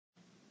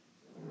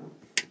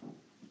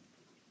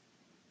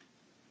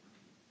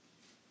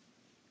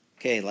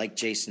Okay, like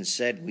Jason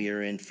said, we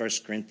are in 1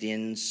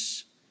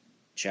 Corinthians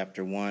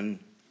chapter 1.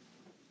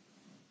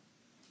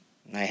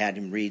 I had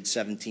him read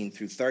 17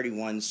 through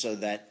 31 so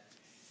that,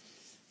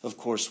 of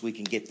course, we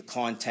can get the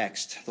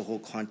context, the whole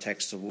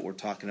context of what we're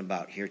talking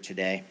about here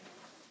today.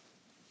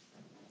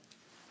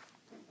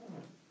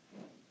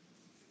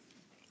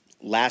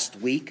 Last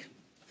week,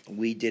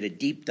 we did a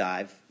deep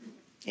dive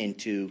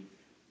into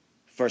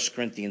 1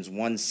 Corinthians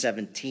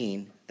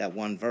 1:17, that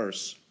one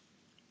verse.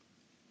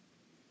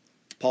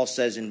 Paul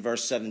says in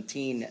verse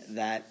 17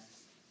 that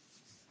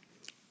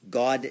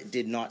God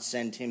did not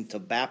send him to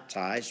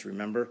baptize,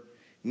 remember?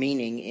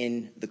 Meaning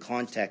in the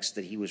context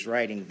that he was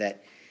writing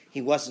that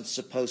he wasn't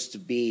supposed to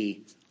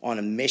be on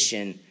a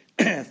mission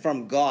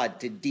from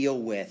God to deal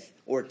with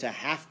or to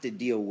have to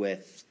deal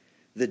with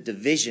the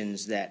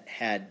divisions that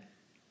had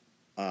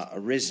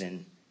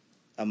arisen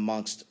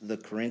amongst the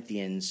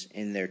Corinthians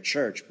in their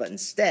church. But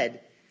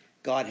instead,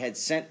 God had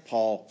sent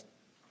Paul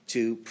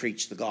to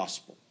preach the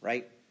gospel,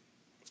 right?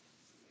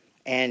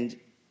 And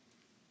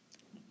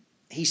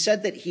he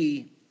said that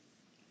he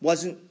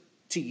wasn't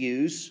to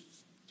use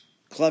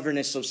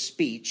cleverness of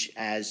speech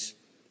as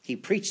he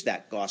preached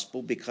that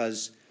gospel,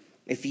 because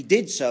if he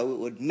did so, it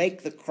would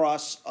make the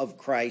cross of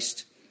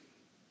Christ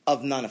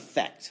of none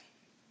effect.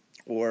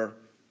 Or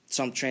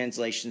some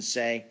translations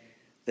say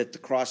that the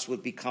cross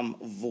would become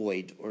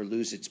void or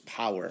lose its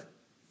power.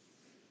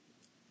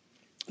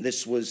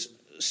 This was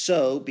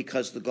so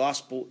because the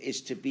gospel is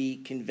to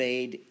be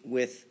conveyed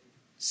with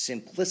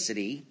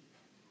simplicity,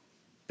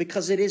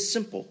 because it is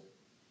simple.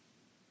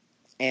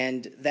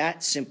 And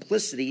that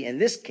simplicity, in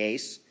this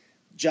case,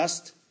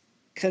 just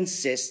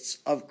consists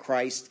of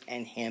Christ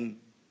and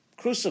him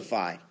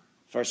crucified.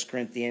 1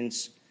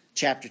 Corinthians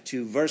chapter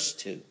 2, verse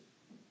 2.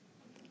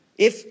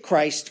 If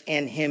Christ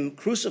and him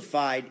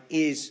crucified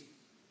is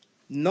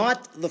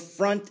not the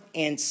front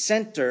and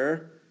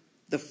center,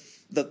 the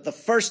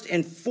first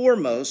and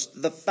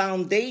foremost, the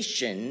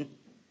foundation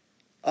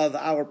of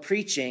our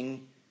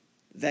preaching,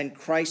 then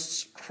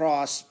Christ's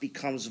cross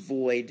becomes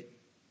void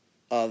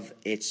of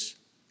its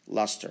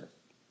luster.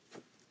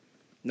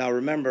 Now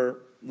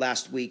remember,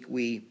 last week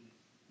we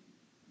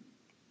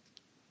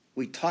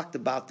talked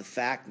about the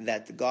fact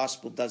that the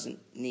gospel doesn't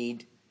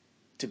need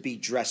to be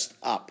dressed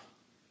up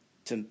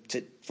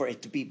for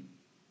it to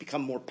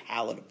become more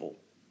palatable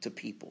to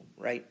people,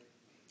 right?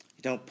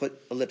 You don't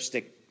put a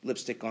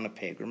lipstick on a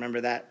pig.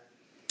 Remember that?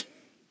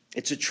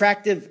 It's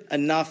attractive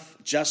enough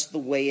just the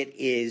way it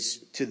is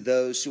to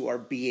those who are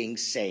being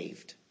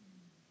saved,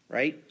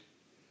 right?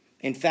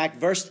 In fact,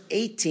 verse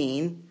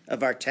 18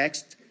 of our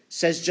text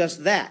says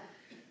just that.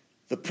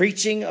 The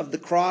preaching of the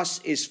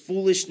cross is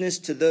foolishness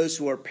to those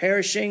who are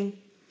perishing,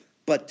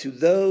 but to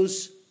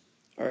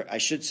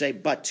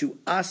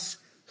us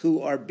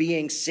who are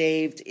being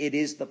saved, it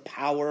is the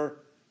power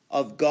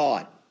of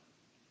God.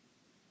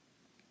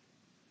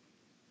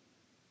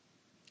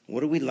 What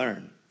do we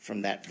learn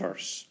from that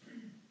verse?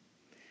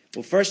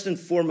 Well, first and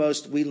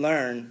foremost, we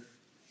learn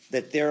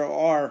that there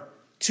are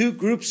two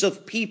groups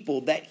of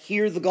people that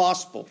hear the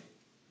gospel.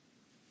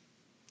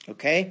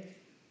 Okay?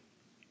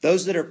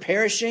 Those that are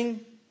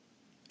perishing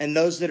and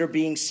those that are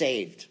being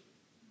saved.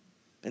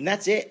 And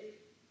that's it.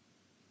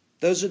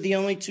 Those are the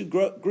only two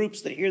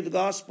groups that hear the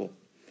gospel.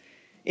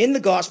 In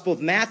the Gospel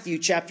of Matthew,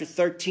 chapter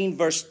 13,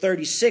 verse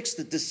 36,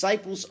 the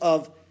disciples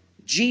of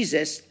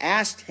Jesus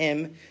asked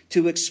him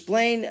to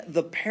explain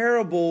the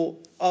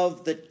parable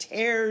of the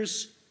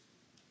tares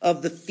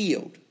of the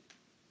field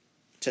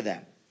to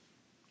them.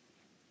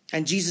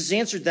 And Jesus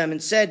answered them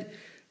and said,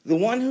 "The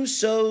one who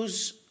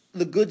sows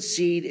the good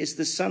seed is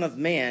the Son of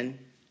Man,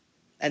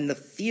 and the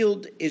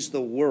field is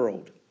the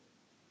world.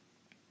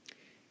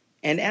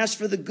 And as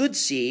for the good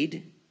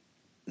seed,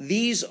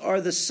 these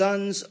are the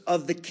sons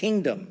of the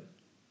kingdom,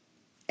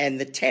 and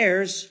the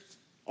tares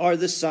are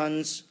the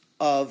sons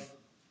of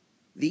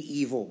the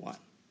evil one."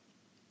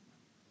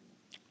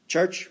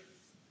 Church,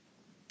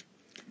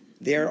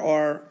 there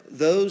are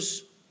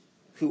those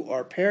who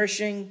are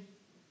perishing,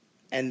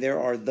 and there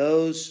are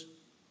those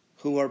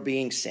who are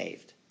being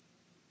saved.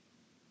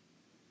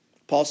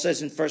 Paul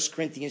says in 1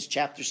 Corinthians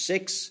chapter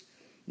 6,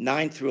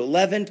 9 through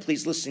 11,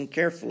 please listen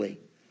carefully,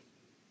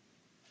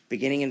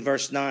 beginning in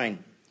verse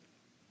 9.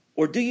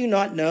 "Or do you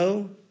not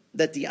know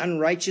that the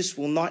unrighteous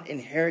will not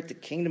inherit the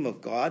kingdom of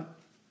God?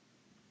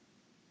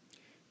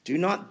 Do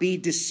not be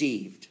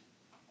deceived.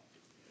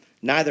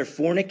 Neither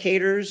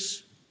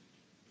fornicators,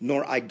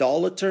 nor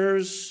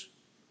idolaters,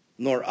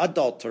 nor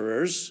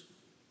adulterers,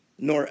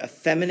 nor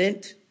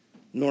effeminate,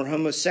 nor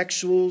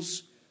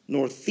homosexuals,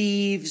 nor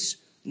thieves,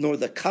 nor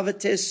the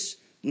covetous,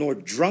 nor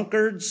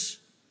drunkards,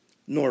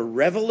 nor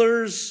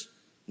revelers,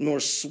 nor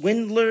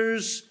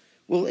swindlers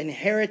will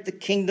inherit the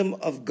kingdom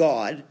of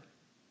God."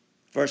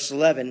 Verse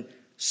 11,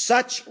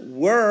 "Such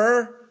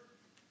were,"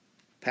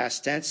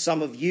 past tense,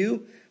 "some of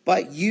you,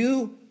 but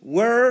you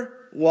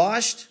were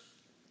washed,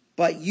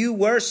 but you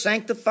were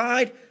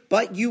sanctified,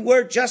 but you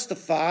were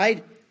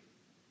justified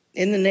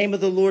in the name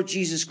of the Lord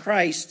Jesus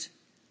Christ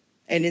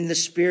and in the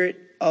Spirit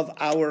of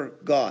our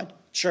God."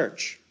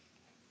 Church,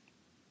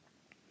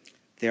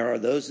 There are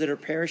those that are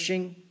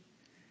perishing,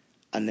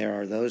 and there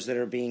are those that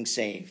are being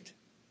saved.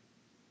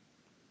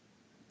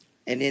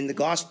 And in the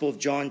Gospel of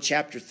John,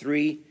 chapter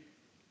 3,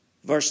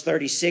 verse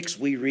 36,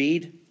 we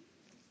read,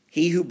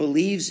 "He who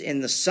believes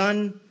in the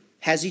Son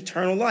has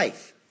eternal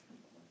life,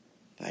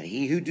 but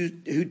he who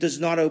does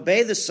not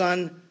obey the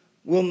Son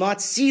will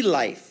not see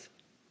life,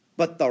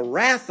 but the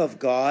wrath of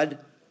God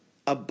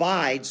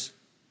abides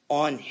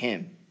on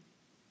him."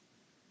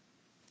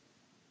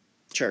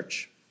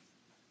 Church,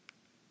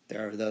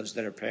 there are those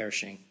that are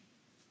perishing.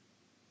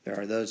 There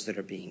are those that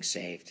are being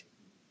saved.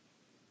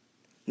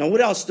 Now,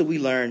 what else do we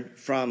learn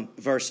from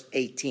verse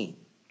 18?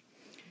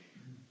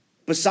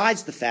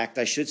 Besides the fact,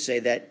 I should say,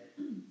 that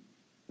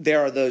there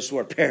are those who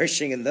are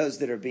perishing and those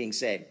that are being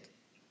saved.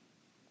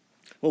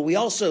 Well, we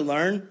also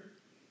learn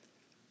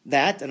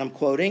that, and I'm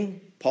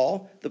quoting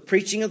Paul, "the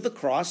preaching of the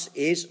cross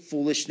is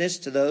foolishness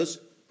to those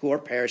who are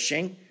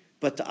perishing,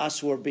 but to us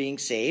who are being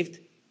saved,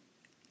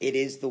 it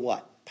is the"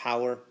 what?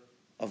 Power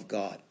of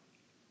God.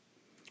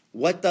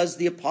 What does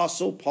the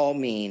Apostle Paul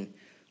mean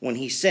when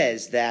he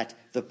says that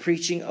the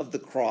preaching of the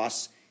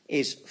cross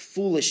is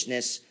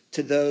foolishness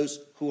to those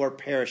who are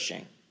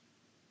perishing?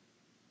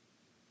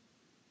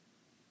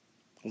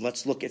 Well,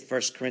 let's look at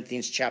 1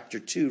 Corinthians chapter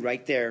 2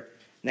 right there.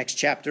 Next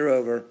chapter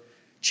over.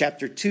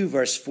 Chapter 2,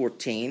 verse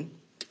 14.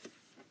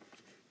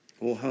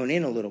 We'll hone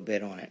in a little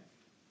bit on it.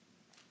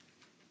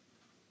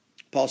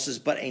 Paul says,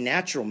 "But a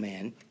natural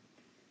man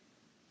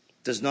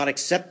does not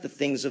accept the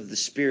things of the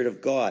Spirit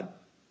of God,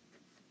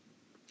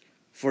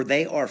 for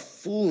they are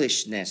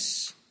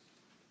foolishness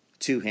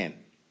to him.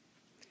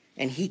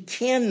 And he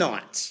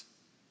cannot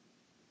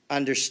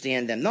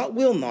understand them." Not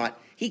will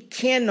not. He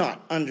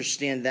cannot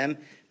understand them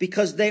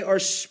because they are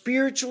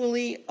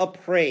spiritually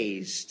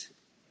appraised.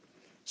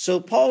 So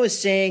Paul is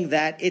saying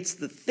that it's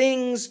the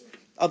things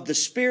of the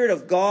Spirit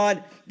of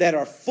God that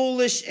are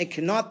foolish and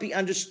cannot be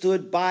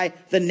understood by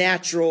the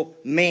natural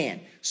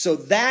man. So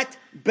that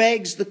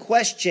begs the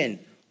question,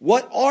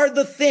 what are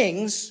the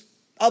things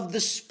of the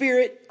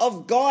Spirit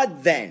of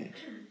God then?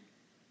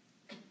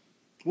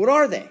 What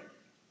are they?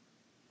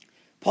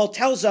 Paul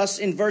tells us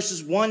in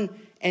verses 1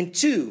 and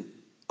 2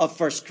 of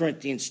 1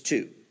 Corinthians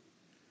 2.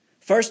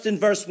 First, in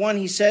verse 1,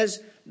 he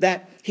says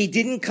that he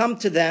didn't come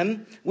to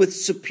them with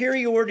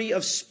superiority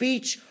of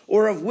speech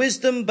or of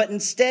wisdom, but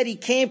instead he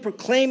came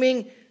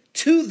proclaiming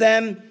to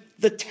them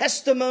the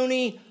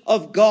testimony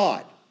of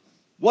God.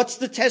 What's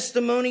the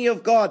testimony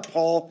of God,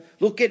 Paul?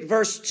 Look at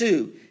verse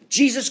 2.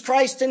 Jesus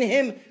Christ and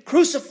him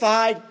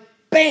crucified.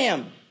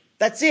 Bam!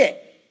 That's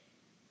it.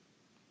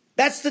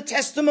 That's the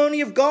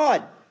testimony of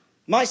God.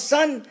 My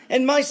son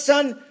and my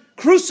son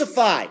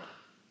crucified.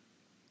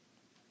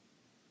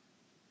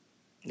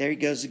 There he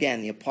goes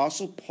again, the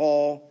Apostle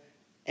Paul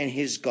and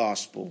his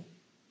gospel.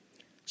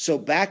 So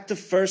back to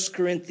 1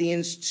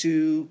 Corinthians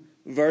 2,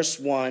 verse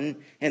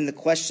 1, and the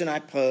question I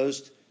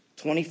posed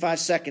 25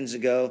 seconds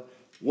ago.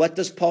 What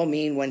does Paul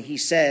mean when he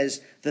says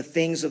the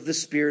things of the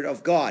Spirit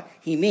of God?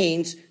 He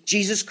means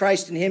Jesus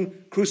Christ and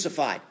him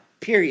crucified,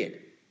 period.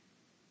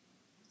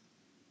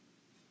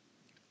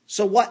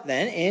 So what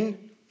then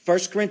in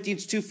 1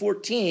 Corinthians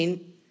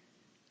 2:14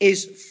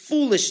 is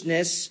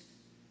foolishness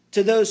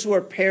to those who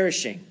are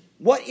perishing?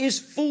 What is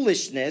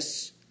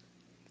foolishness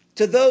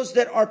to those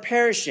that are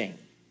perishing?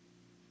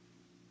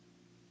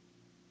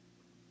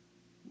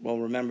 Well,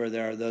 remember,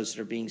 there are those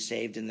that are being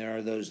saved and there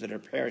are those that are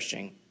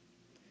perishing.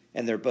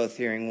 And they're both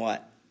hearing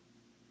what?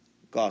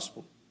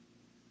 Gospel.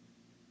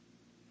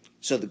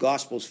 So the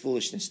gospel is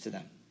foolishness to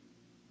them.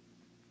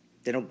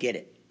 They don't get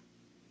it.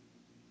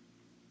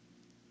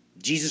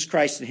 Jesus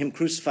Christ and him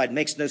crucified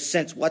makes no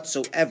sense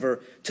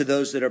whatsoever to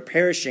those that are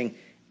perishing.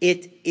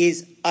 It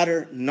is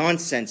utter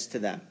nonsense to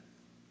them.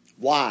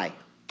 Why?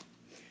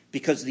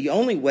 Because the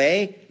only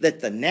way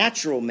that the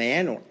natural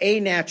man or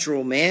a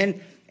natural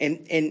man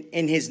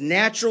in his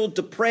natural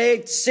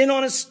depraved sin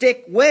on a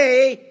stick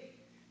way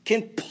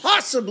can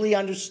possibly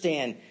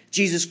understand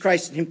Jesus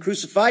Christ and him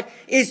crucified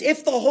is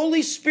if the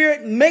Holy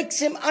Spirit makes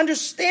him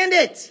understand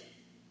it.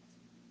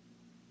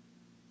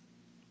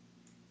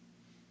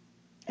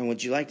 And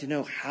would you like to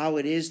know how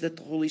it is that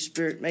the Holy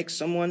Spirit makes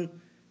someone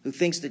who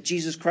thinks that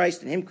Jesus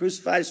Christ and him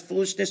crucified is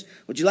foolishness?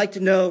 Would you like to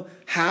know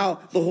how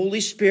the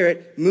Holy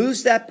Spirit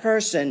moves that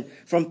person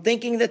from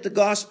thinking that the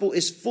gospel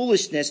is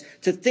foolishness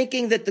to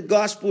thinking that the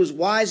gospel is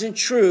wise and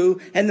true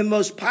and the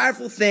most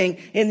powerful thing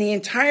in the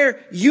entire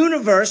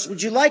universe?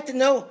 Would you like to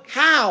know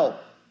how?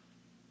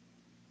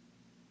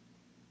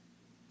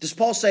 Does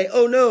Paul say,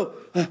 "Oh no,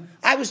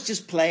 I was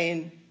just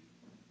playing"?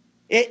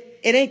 It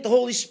ain't the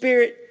Holy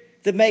Spirit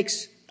that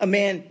makes a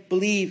man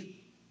believe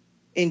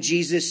in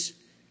Jesus.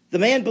 The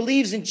man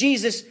believes in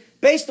Jesus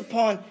based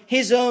upon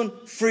his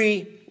own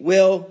free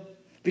will,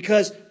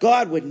 because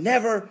God would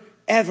never,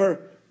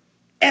 ever,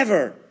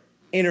 ever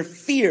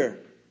interfere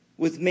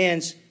with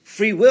man's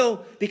free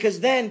will, because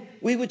then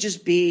we would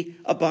just be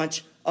a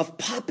bunch of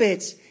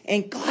puppets.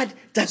 And God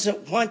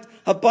doesn't want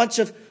a bunch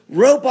of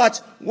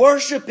robots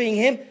worshiping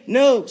him.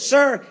 No,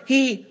 sir.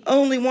 He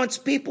only wants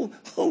people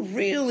who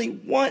really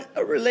want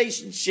a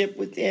relationship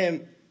with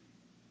him.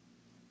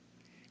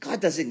 God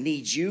doesn't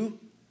need you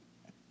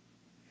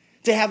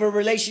to have a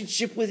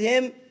relationship with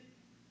him.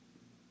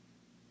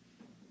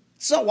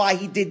 It's not why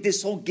he did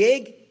this whole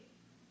gig.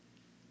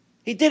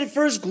 He did it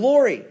for his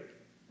glory.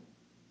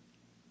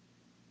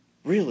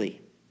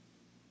 Really?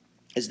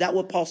 Is that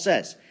what Paul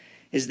says?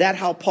 Is that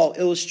how Paul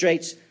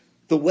illustrates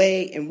the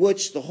way in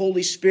which the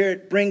Holy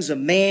Spirit brings a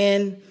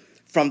man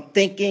from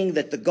thinking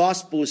that the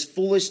gospel is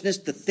foolishness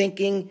to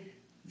thinking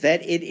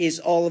that it is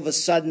all of a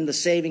sudden the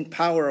saving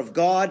power of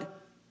God?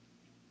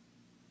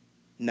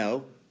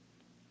 No.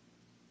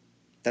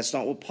 That's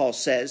not what Paul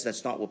says.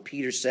 That's not what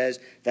Peter says.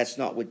 That's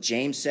not what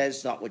James says.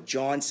 It's not what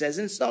John says.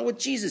 And it's not what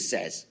Jesus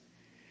says.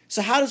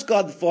 So how does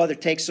God the Father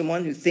take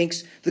someone who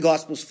thinks the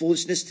gospel is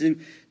foolishness to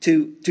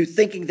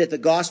thinking that the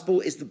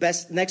gospel is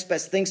the next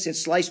best thing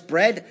since sliced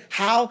bread?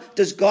 How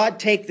does God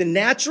take the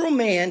natural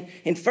man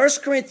in 1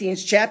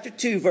 Corinthians chapter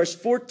 2, verse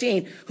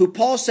 14, who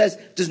Paul says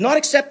does not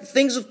accept the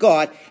things of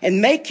God,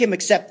 and make him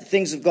accept the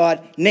things of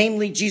God,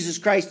 namely Jesus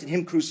Christ and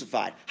him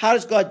crucified? How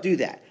does God do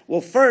that?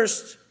 Well,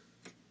 first,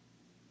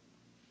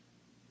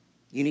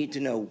 you need to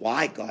know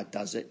why God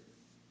does it.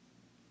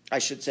 I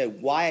should say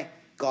why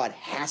God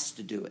has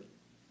to do it.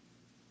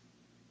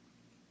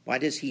 Why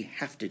does he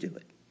have to do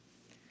it?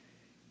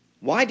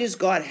 Why does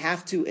God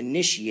have to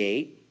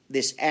initiate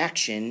this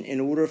action in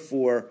order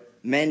for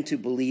men to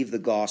believe the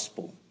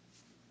gospel?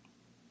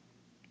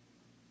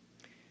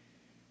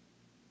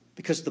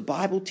 Because the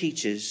Bible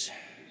teaches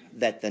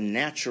that the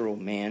natural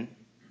man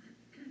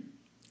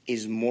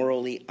is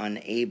morally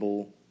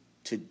unable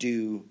to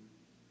do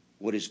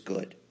what is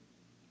good.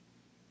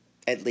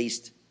 At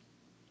least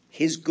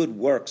his good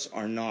works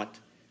are not,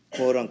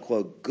 quote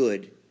unquote,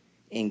 good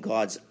in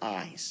God's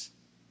eyes.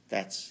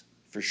 That's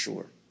for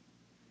sure.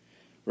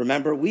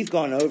 Remember, we've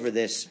gone over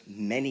this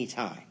many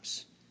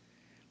times.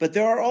 But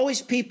there are always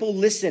people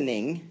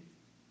listening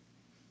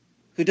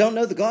who don't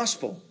know the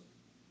gospel.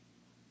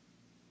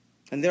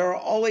 And there are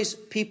always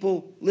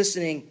people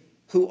listening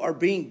who are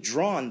being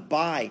drawn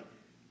by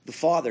the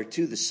Father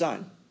to the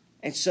Son.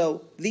 And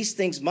so these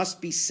things must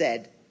be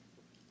said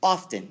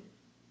often.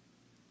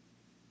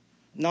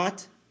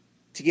 Not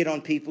to get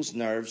on people's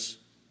nerves,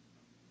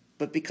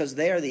 but because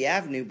they are the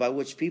avenue by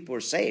which people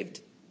are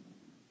saved.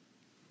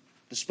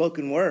 The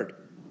spoken word.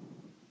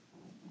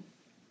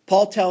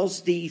 Paul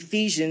tells the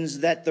Ephesians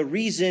that the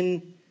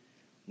reason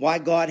why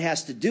God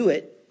has to do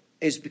it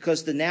is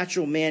because the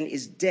natural man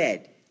is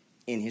dead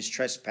in his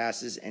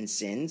trespasses and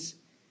sins.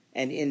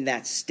 And in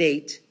that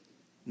state,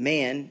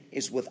 man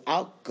is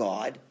without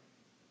God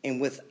and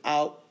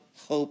without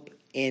hope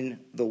in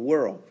the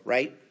world,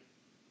 right?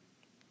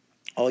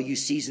 All you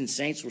seasoned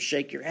saints will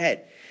shake your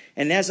head.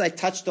 And as I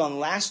touched on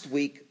last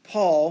week,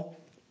 Paul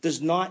does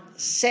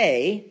not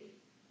say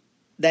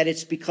that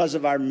it's because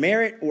of our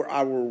merit or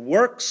our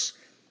works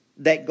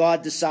that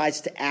God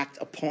decides to act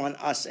upon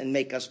us and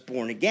make us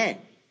born again.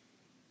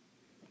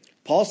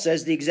 Paul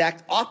says the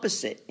exact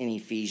opposite in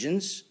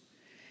Ephesians.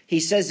 He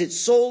says it's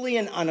solely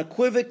and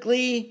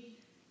unequivocally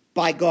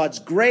by God's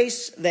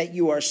grace that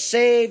you are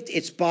saved.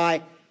 It's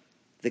by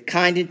the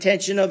kind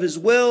intention of his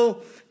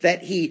will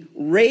that he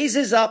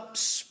raises up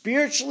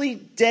spiritually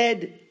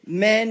dead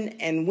men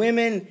and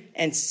women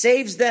and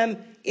saves them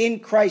in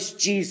Christ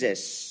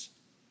Jesus.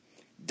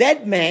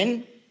 Dead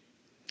men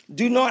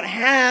do not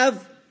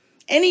have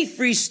any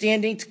free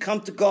standing to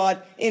come to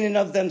God in and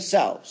of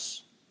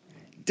themselves.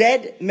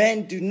 Dead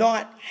men do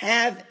not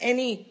have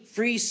any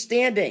free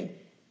standing,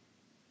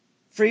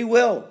 free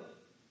will,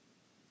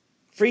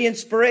 free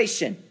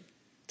inspiration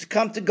to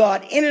come to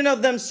God in and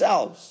of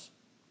themselves.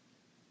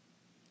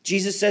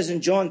 Jesus says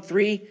in John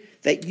 3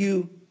 that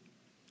you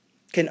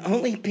can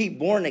only be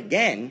born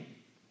again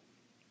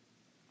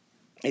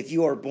if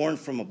you are born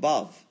from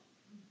above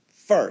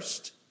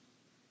first.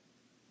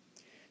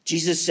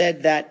 Jesus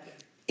said that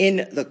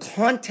in the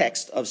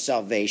context of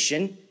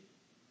salvation,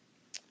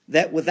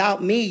 that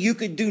without me you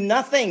could do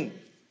nothing.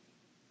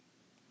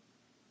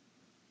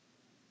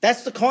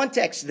 That's the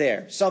context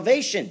there.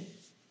 Salvation.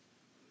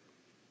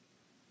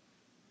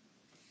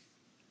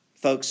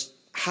 Folks,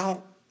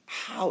 how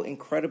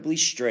incredibly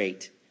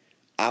straight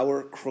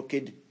our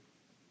crooked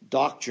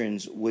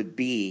doctrines would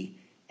be,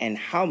 and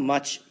how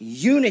much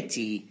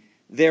unity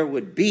there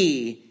would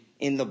be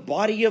in the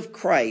body of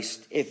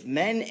Christ if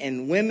men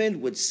and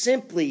women would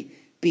simply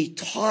be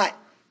taught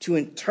to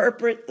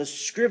interpret the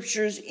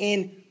scriptures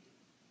in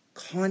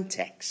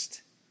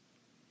context.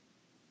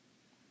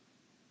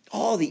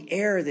 All the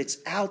error that's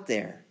out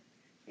there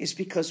is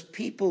because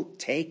people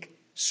take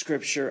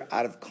scripture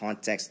out of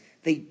context.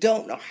 They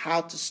don't know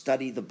how to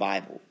study the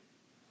Bible.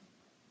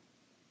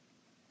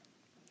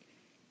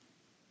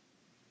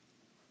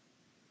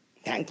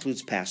 That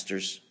includes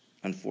pastors,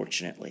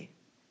 unfortunately.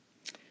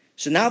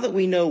 So now that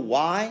we know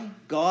why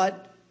God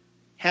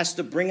has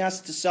to bring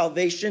us to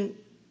salvation,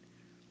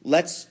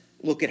 let's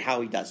look at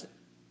how he does it.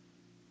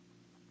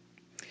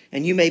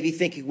 And you may be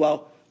thinking,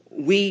 well,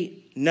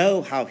 we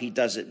know how he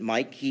does it,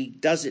 Mike. He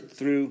does it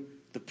through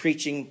the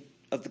preaching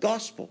of the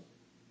gospel.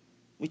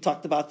 We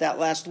talked about that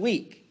last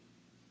week.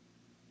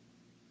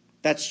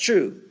 That's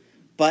true.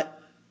 But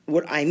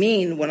what I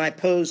mean when I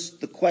pose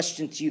the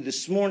question to you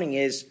this morning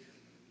is,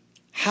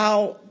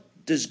 how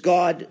does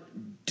God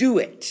do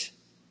it?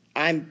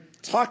 I'm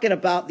talking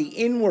about the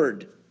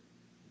inward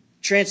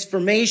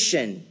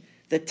transformation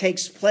that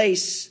takes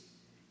place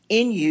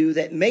in you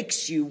that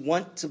makes you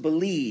want to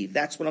believe.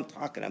 That's what I'm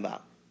talking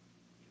about.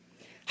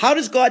 How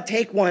does God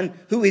take one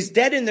who is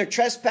dead in their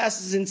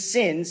trespasses and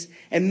sins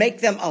and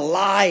make them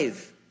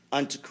alive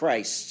unto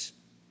Christ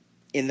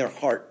in their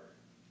heart?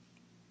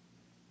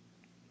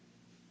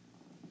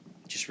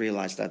 Just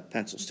realized that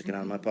pencil sticking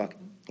out of my pocket.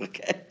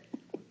 Okay.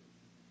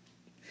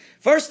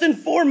 First and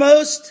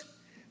foremost,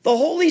 the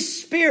Holy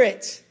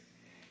Spirit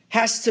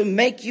has to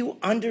make you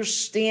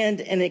understand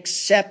and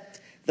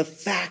accept the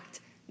fact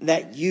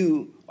that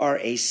you are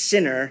a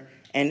sinner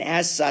and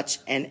as such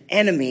an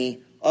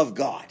enemy of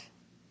God.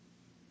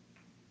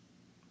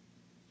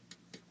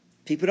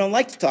 People don't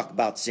like to talk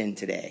about sin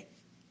today.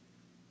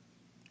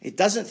 It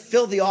doesn't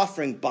fill the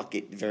offering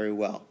bucket very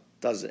well,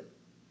 does it?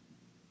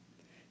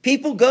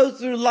 People go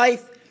through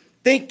life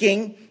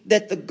thinking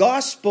that the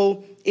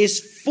gospel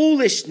is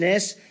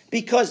foolishness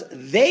because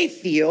they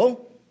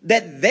feel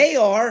that they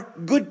are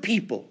good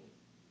people,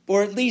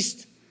 or at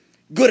least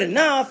good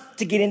enough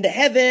to get into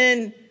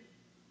heaven.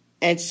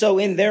 And so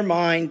in their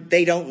mind,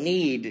 they don't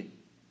need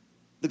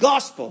the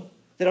gospel.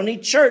 They don't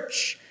need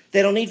church.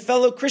 They don't need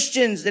fellow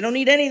Christians. They don't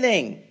need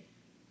anything.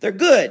 They're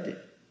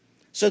good.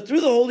 So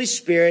through the Holy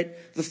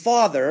Spirit, the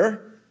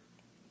Father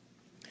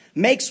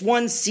makes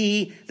one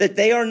see that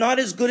they are not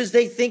as good as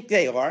they think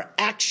they are.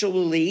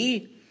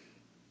 Actually,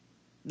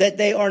 that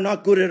they are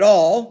not good at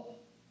all.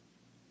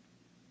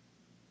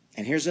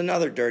 And here's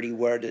another dirty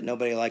word that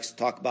nobody likes to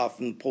talk about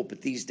from the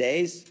pulpit these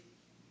days.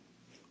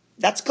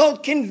 That's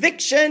called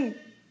conviction.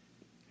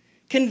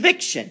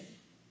 Conviction.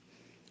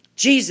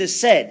 Jesus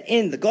said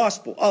in the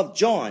Gospel of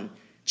John,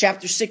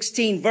 chapter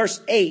 16,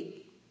 verse 8,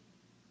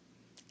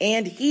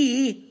 and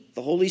he,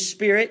 the Holy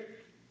Spirit,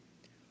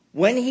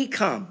 when he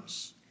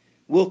comes,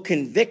 will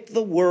convict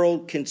the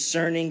world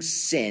concerning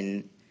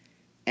sin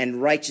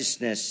and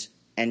righteousness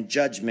and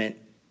judgment.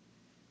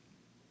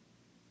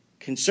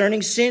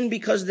 Concerning sin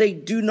because they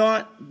do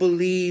not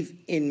believe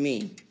in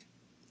me.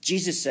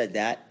 Jesus said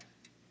that.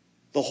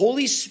 The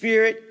Holy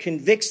Spirit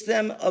convicts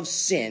them of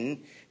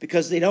sin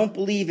because they don't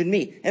believe in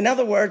me. In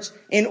other words,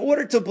 in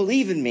order to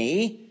believe in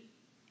me,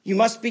 you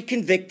must be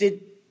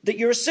convicted that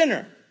you're a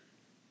sinner.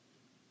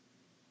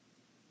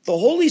 The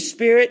Holy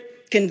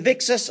Spirit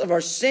convicts us of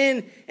our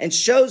sin and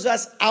shows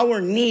us our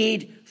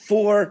need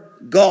for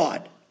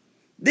God.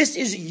 This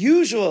is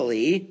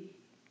usually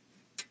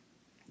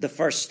the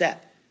first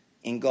step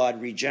in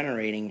God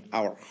regenerating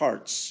our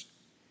hearts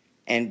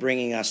and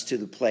bringing us to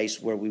the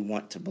place where we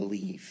want to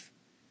believe.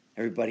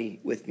 Everybody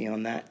with me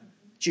on that?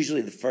 It's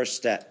usually the first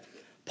step.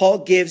 Paul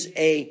gives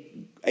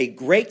a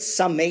great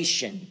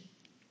summation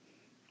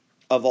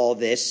of all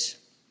this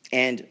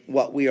and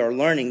what we are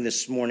learning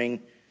this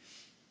morning,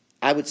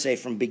 I would say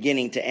from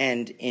beginning to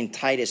end in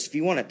Titus. If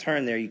you want to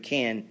turn there, you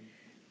can.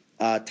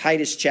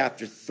 Titus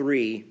chapter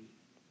 3,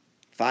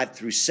 5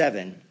 through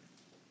 7.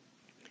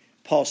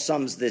 Paul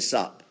sums this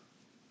up.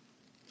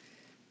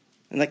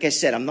 And like I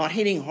said, I'm not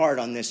hitting hard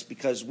on this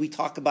because we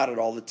talk about it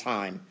all the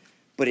time,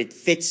 but it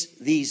fits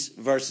these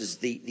verses,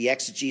 the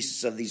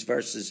exegesis of these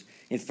verses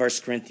in 1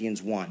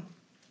 Corinthians 1.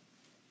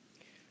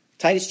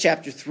 Titus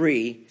chapter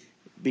 3,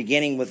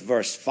 beginning with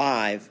verse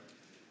 5,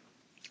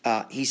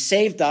 he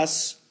saved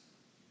us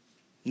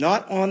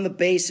not on the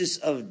basis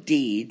of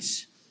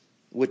deeds,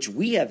 which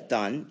we have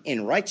done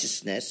in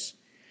righteousness,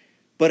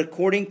 but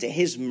according to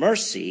his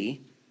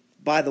mercy,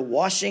 by the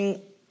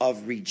washing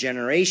of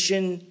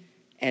regeneration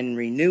and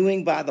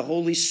renewing by the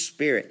Holy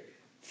Spirit.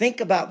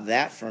 Think about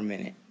that for a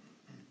minute.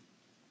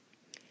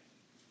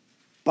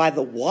 By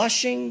the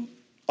washing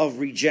of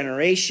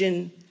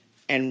regeneration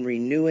and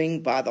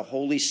renewing by the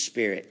Holy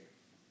Spirit,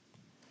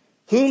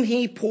 whom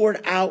he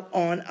poured out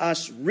on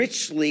us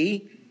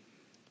richly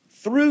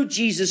through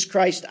Jesus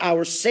Christ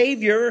our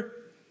Savior,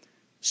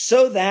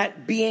 so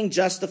that being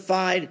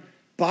justified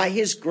by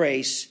his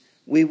grace,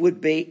 we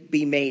would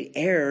be made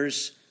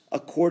heirs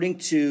according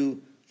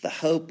to the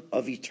hope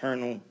of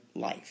eternal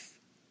life.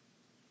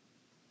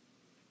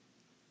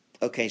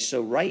 Okay,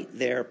 so right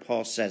there,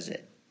 Paul says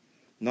it.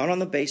 Not on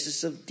the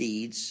basis of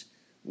deeds,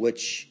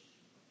 which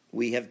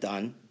we have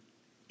done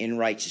in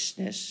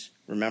righteousness.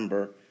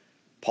 Remember,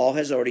 Paul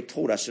has already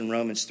told us in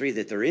Romans 3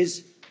 that there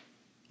is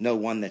no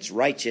one that's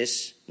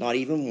righteous, not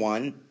even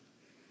one.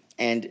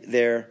 And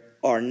there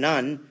are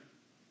none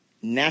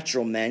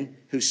natural men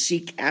who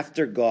seek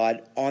after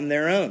God on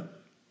their own.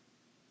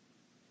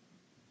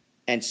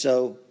 And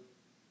so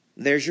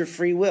there's your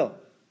free will.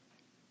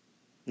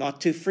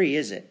 Not too free,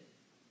 is it?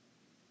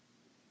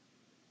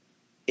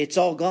 It's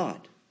all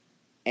God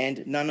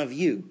and none of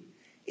you.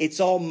 It's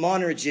all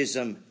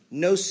monergism,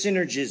 no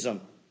synergism.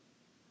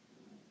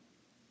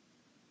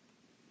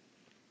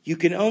 You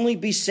can only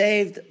be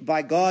saved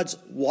by God's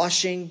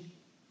washing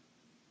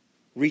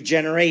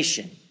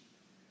regeneration.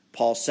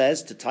 Paul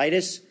says to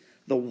Titus,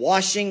 the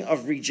washing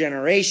of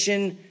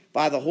regeneration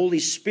by the Holy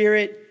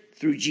Spirit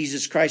through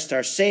Jesus Christ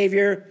our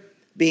Savior,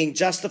 being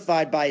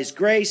justified by his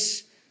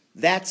grace.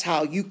 That's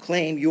how you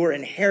claim your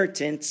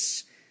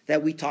inheritance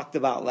that we talked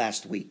about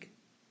last week.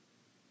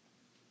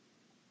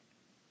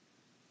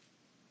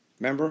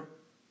 Remember?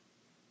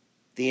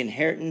 The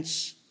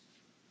inheritance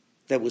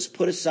that was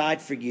put aside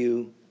for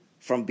you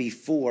from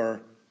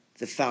before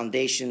the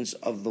foundations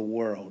of the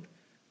world.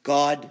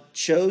 God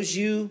chose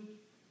you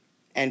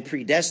and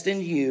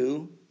predestined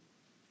you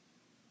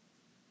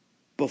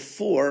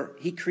before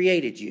he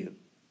created you.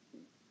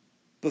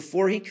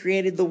 Before he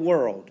created the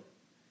world.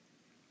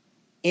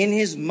 In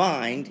his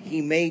mind,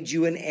 he made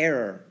you an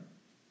heir.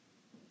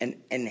 An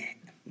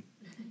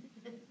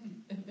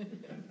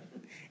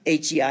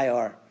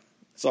H-E-I-R.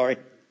 Sorry.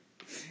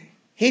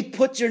 He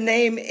put your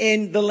name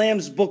in the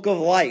Lamb's book of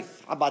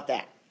life. How about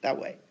that? That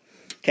way.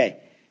 Okay.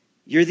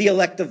 You're the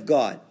elect of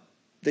God,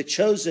 the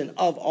chosen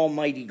of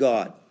Almighty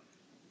God.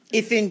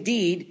 If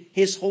indeed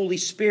his Holy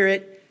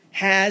Spirit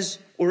has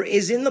or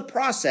is in the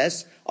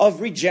process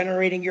of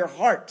regenerating your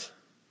heart.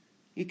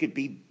 You could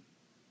be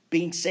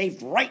being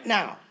saved right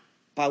now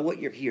by what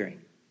you're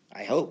hearing.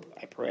 I hope,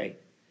 I pray.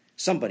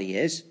 Somebody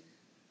is.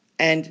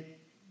 And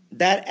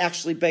that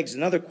actually begs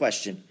another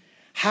question.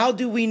 How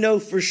do we know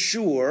for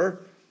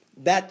sure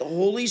that the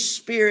Holy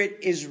Spirit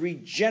is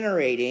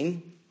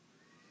regenerating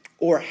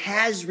or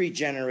has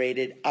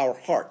regenerated our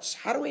hearts?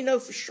 How do we know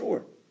for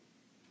sure?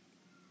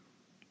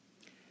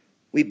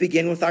 We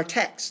begin with our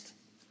text.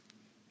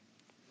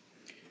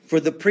 For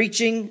the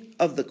preaching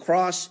of the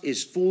cross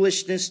is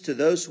foolishness to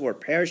those who are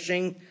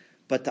perishing,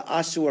 but to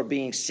us who are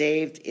being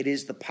saved, it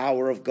is the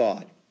power of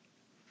God.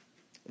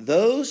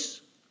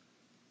 Those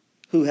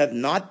who have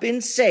not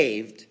been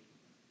saved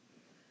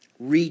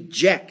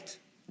reject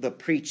the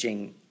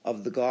preaching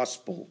of the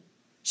gospel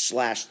 /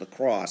 the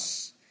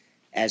cross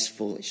as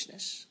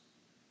foolishness.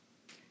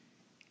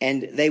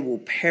 And they will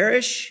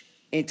perish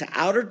into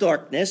outer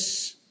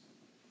darkness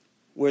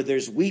where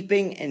there's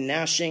weeping and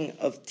gnashing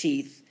of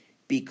teeth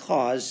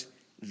because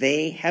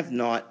they have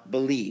not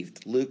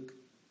believed. Luke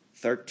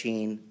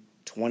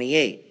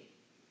 13:28.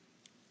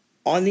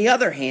 On the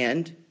other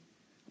hand,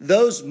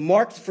 those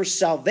marked for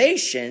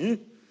salvation,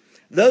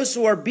 those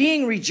who are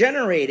being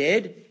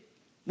regenerated,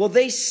 well,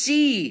 they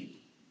see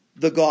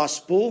the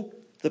gospel,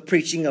 the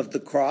preaching of the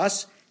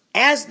cross,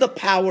 as the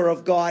power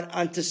of God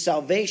unto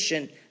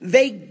salvation.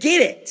 They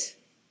get it.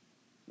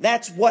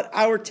 That's what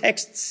our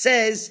text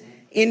says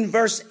in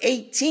verse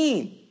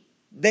 18.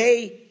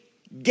 They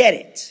get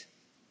it.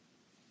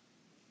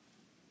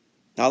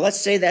 Now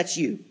let's say that's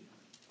you.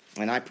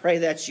 And I pray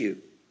that's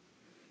you.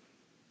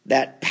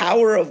 That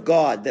power of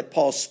God that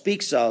Paul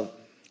speaks of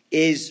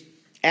is,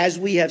 as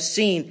we have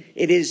seen,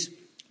 it is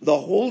the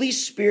Holy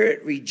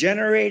Spirit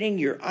regenerating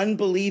your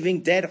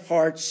unbelieving dead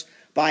hearts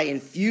by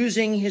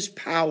infusing his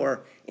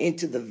power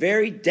into the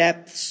very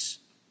depths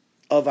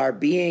of our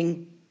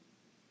being,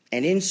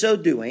 and in so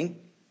doing,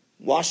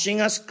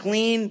 washing us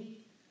clean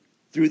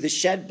through the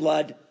shed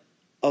blood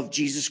of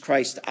Jesus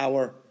Christ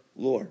our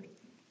Lord.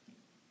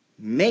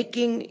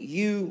 Making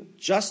you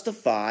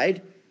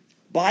justified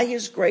by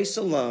his grace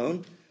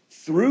alone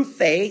through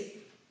faith,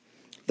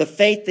 the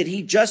faith that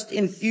he just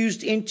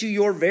infused into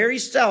your very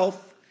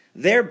self,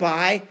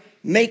 thereby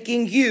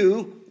making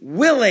you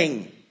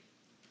willing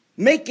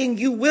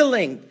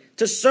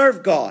to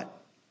serve God.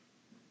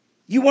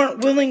 You weren't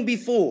willing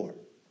before.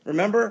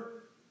 Remember?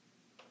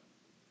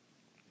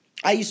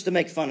 I used to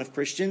make fun of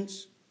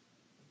Christians.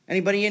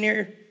 Anybody in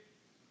here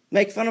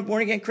make fun of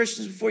born-again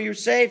Christians before you were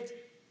saved?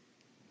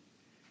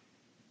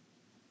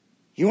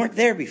 You weren't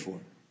there before.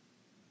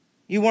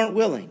 You weren't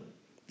willing.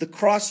 The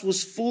cross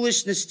was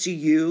foolishness to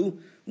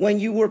you when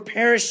you were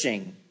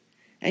perishing,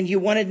 and you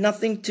wanted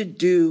nothing to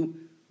do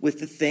with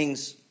the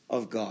things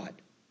of God.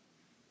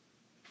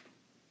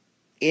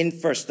 In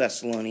 1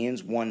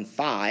 Thessalonians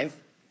 1:5,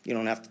 you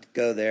don't have to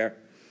go there,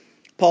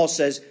 Paul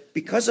says,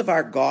 because of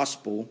our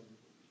gospel,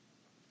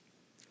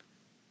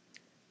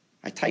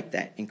 I typed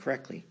that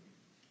incorrectly,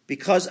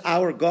 because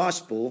our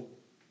gospel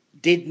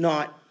did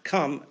not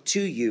come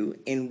to you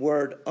in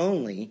word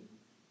only,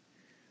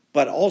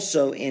 but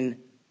also in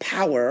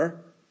power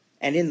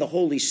and in the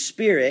Holy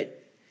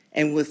Spirit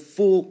and with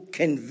full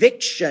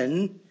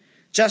conviction,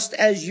 just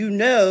as you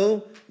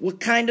know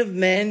what kind of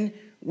men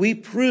we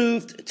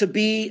proved to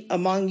be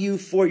among you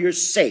for your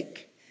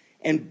sake.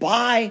 And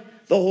by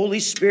the Holy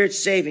Spirit's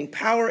saving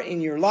power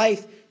in your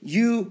life,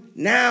 you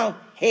now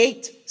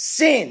hate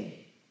sin.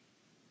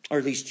 Or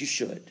at least you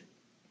should.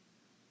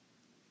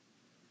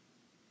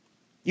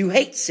 You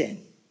hate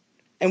sin.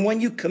 And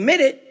when you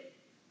commit it,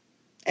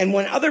 and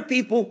when other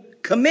people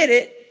commit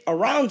it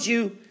around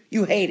you,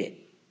 you hate it.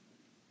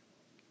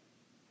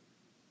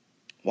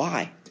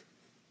 Why?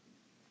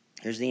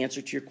 Here's the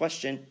answer to your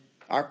question,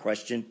 our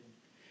question.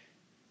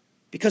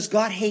 Because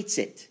God hates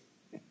it.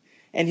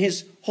 And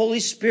his Holy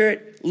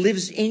Spirit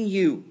lives in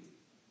you.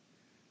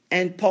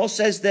 And Paul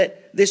says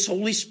that this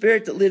Holy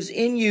Spirit that lives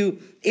in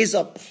you is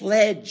a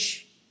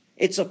pledge.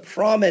 It's a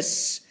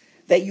promise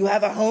that you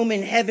have a home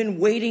in heaven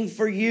waiting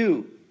for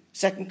you.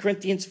 2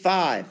 Corinthians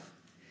 5.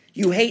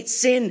 You hate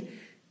sin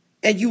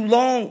And you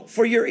long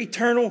for your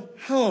eternal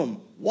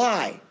home.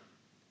 Why?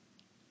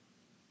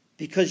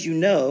 Because you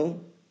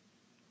know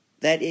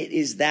that it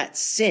is that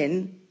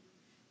sin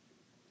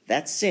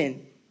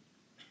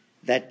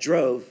that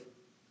drove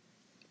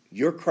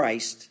your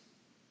Christ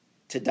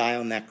to die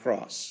on that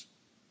cross.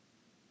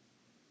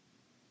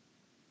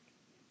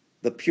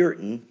 The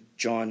Puritan,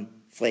 John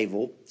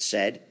Flavel,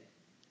 said,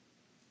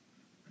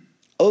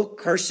 "O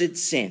cursed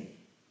sin,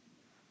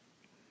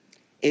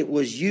 it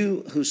was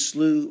you who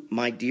slew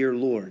my dear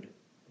Lord.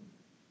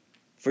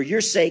 For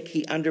your sake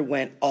he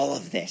underwent all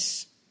of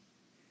this.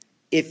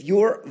 If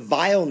your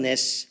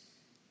vileness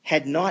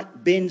had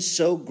not been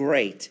so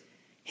great,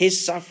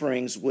 his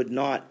sufferings would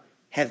not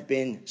have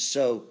been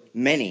so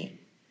many.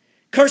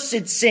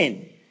 Cursed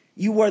sin,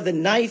 you were the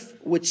knife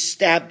which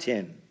stabbed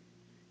him.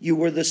 You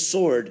were the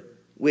sword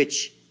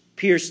which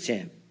pierced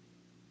him."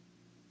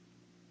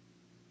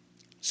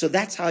 So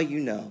that's how you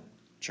know,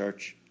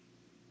 church,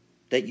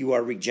 that you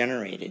are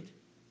regenerated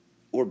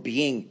or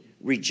being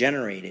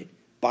regenerated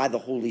by the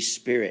Holy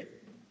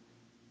Spirit.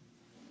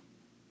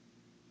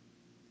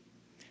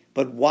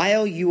 But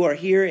while you are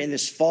here in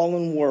this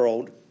fallen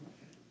world,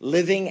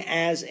 living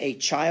as a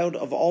child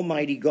of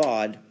Almighty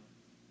God,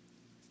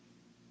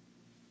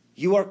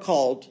 you are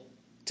called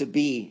to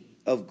be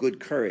of good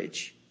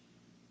courage,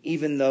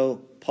 even though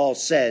Paul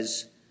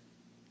says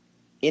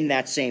in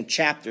that same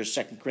chapter,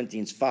 2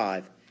 Corinthians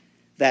 5,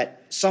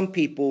 that some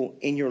people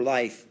in your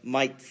life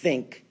might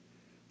think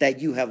that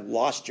you have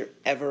lost your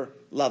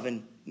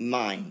ever-loving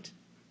mind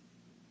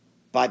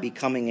by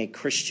becoming a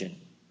Christian.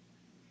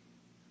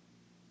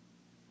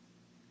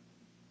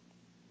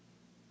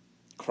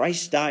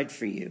 Christ died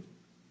for you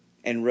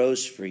and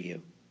rose for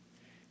you.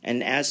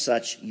 And as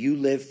such, you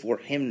live for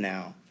him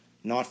now,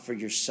 not for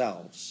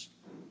yourselves.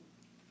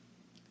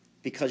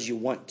 Because you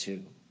want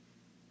to.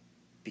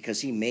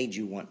 Because he made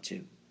you want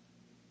to.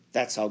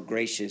 That's how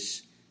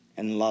gracious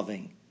and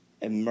loving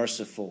and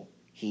merciful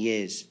he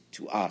is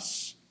to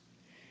us.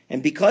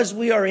 And because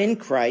we are in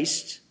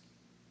Christ,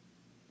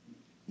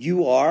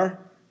 you are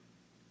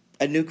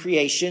a new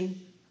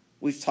creation.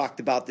 We've talked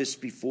about this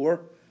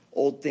before.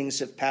 Old things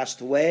have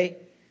passed away,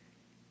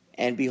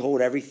 and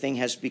behold, everything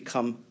has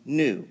become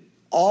new.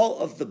 All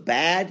of the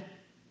bad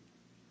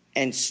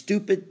and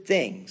stupid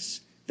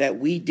things that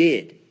we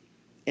did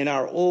in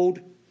our old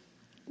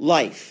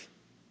life,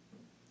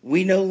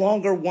 we no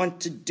longer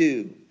want to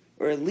do,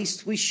 or at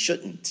least we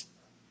shouldn't.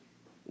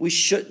 We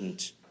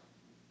shouldn't.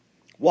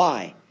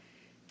 Why?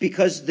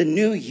 Because the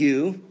new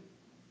you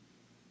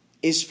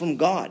is from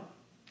God.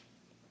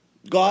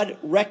 God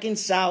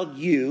reconciled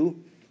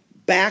you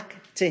back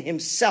to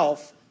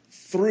himself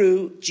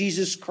through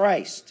Jesus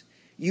Christ.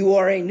 You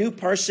are a new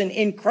person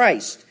in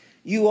Christ.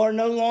 You are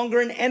no longer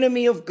an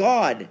enemy of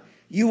God.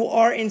 You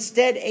are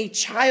instead a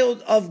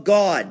child of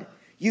God.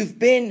 You've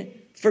been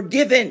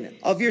forgiven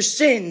of your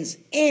sins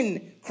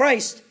in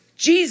Christ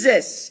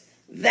Jesus.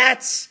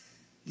 That's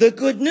the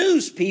good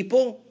news,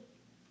 people.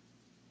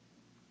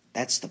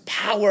 That's the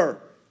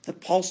power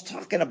that Paul's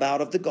talking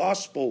about of the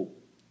gospel.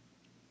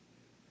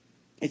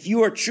 If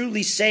you are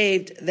truly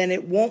saved, then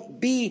it won't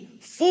be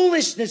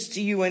foolishness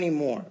to you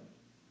anymore.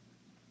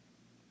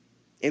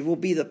 It will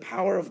be the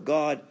power of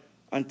God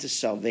unto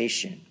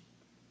salvation.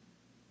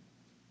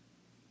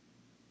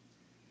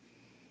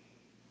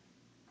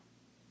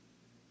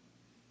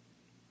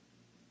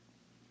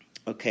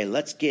 Okay,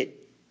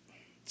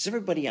 does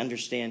everybody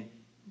understand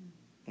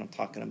what I'm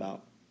talking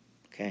about?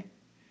 Okay.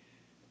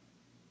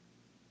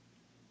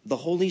 The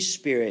Holy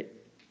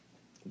Spirit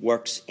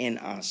works in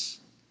us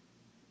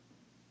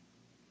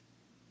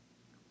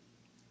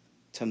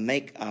to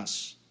make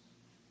us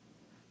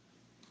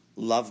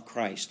love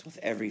Christ with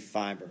every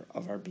fiber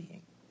of our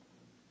being.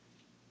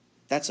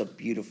 That's a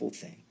beautiful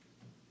thing.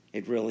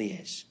 It really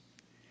is.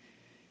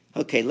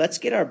 Okay, let's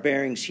get our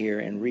bearings here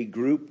and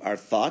regroup our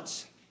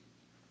thoughts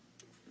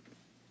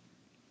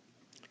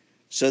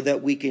so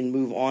that we can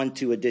move on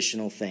to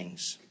additional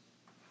things.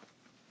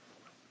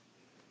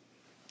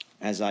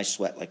 As I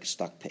sweat like a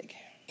stuck pig.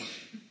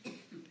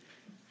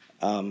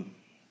 In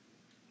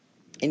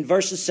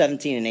verses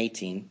 17 and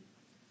 18,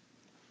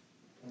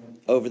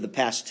 over the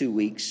past 2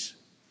 weeks,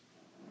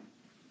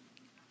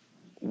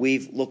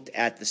 we've looked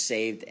at the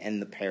saved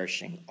and the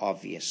perishing,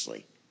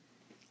 obviously,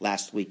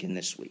 last week and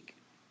this week.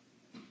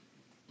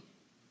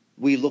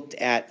 We looked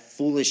at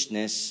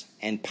foolishness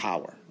and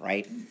power,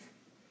 right?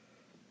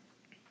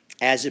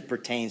 As it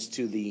pertains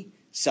to the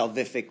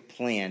salvific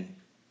plan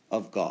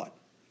of God.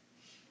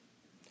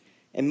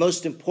 And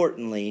most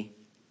importantly,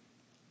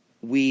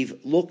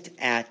 we've looked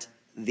at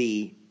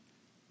the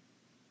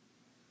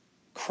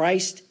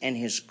Christ and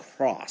his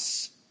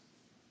cross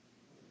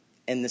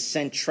and the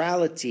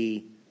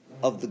centrality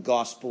of the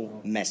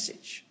gospel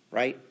message,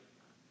 right?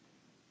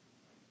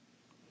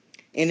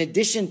 In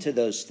addition to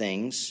those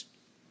things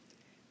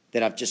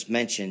that I've just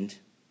mentioned,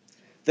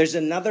 there's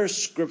another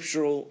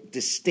scriptural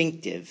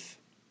distinctive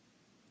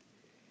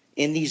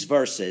in these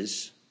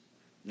verses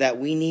that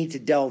we need to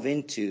delve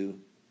into,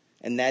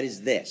 and that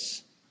is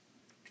this: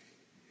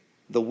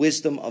 the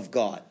wisdom of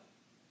God.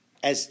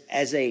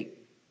 as a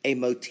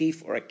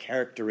motif or a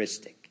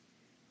characteristic.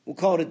 We'll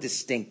call it a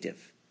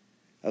distinctive.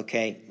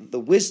 Okay? The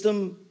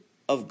wisdom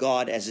of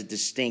God as a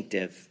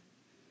distinctive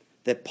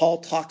that Paul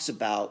talks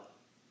about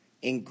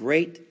in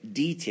great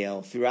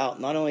detail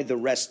throughout not only the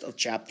rest of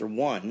chapter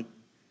 1,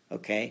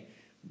 okay,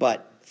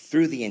 but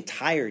through the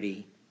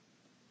entirety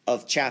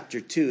of chapter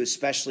 2,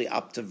 especially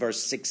up to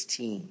verse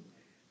 16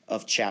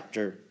 of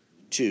chapter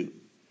 2.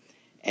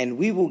 And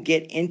we will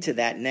get into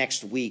that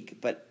next week,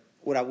 but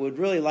what I would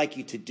really like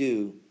you to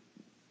do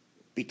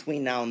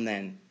between now and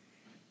then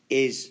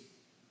is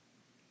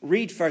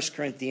read 1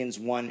 Corinthians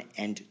 1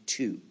 and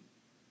 2.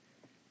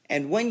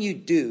 And when you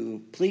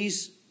do,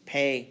 please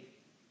pay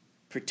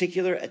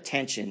particular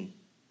attention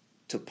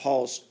to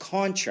Paul's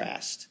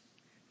contrast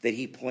that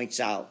he points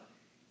out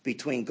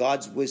between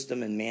God's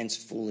wisdom and man's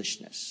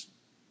foolishness.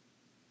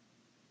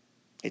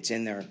 It's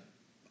in there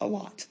a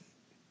lot.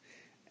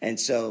 And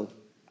so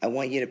I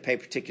want you to pay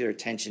particular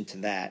attention to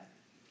that.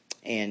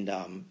 And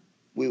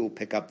we will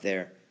pick up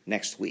there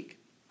next week.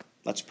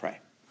 Let's pray.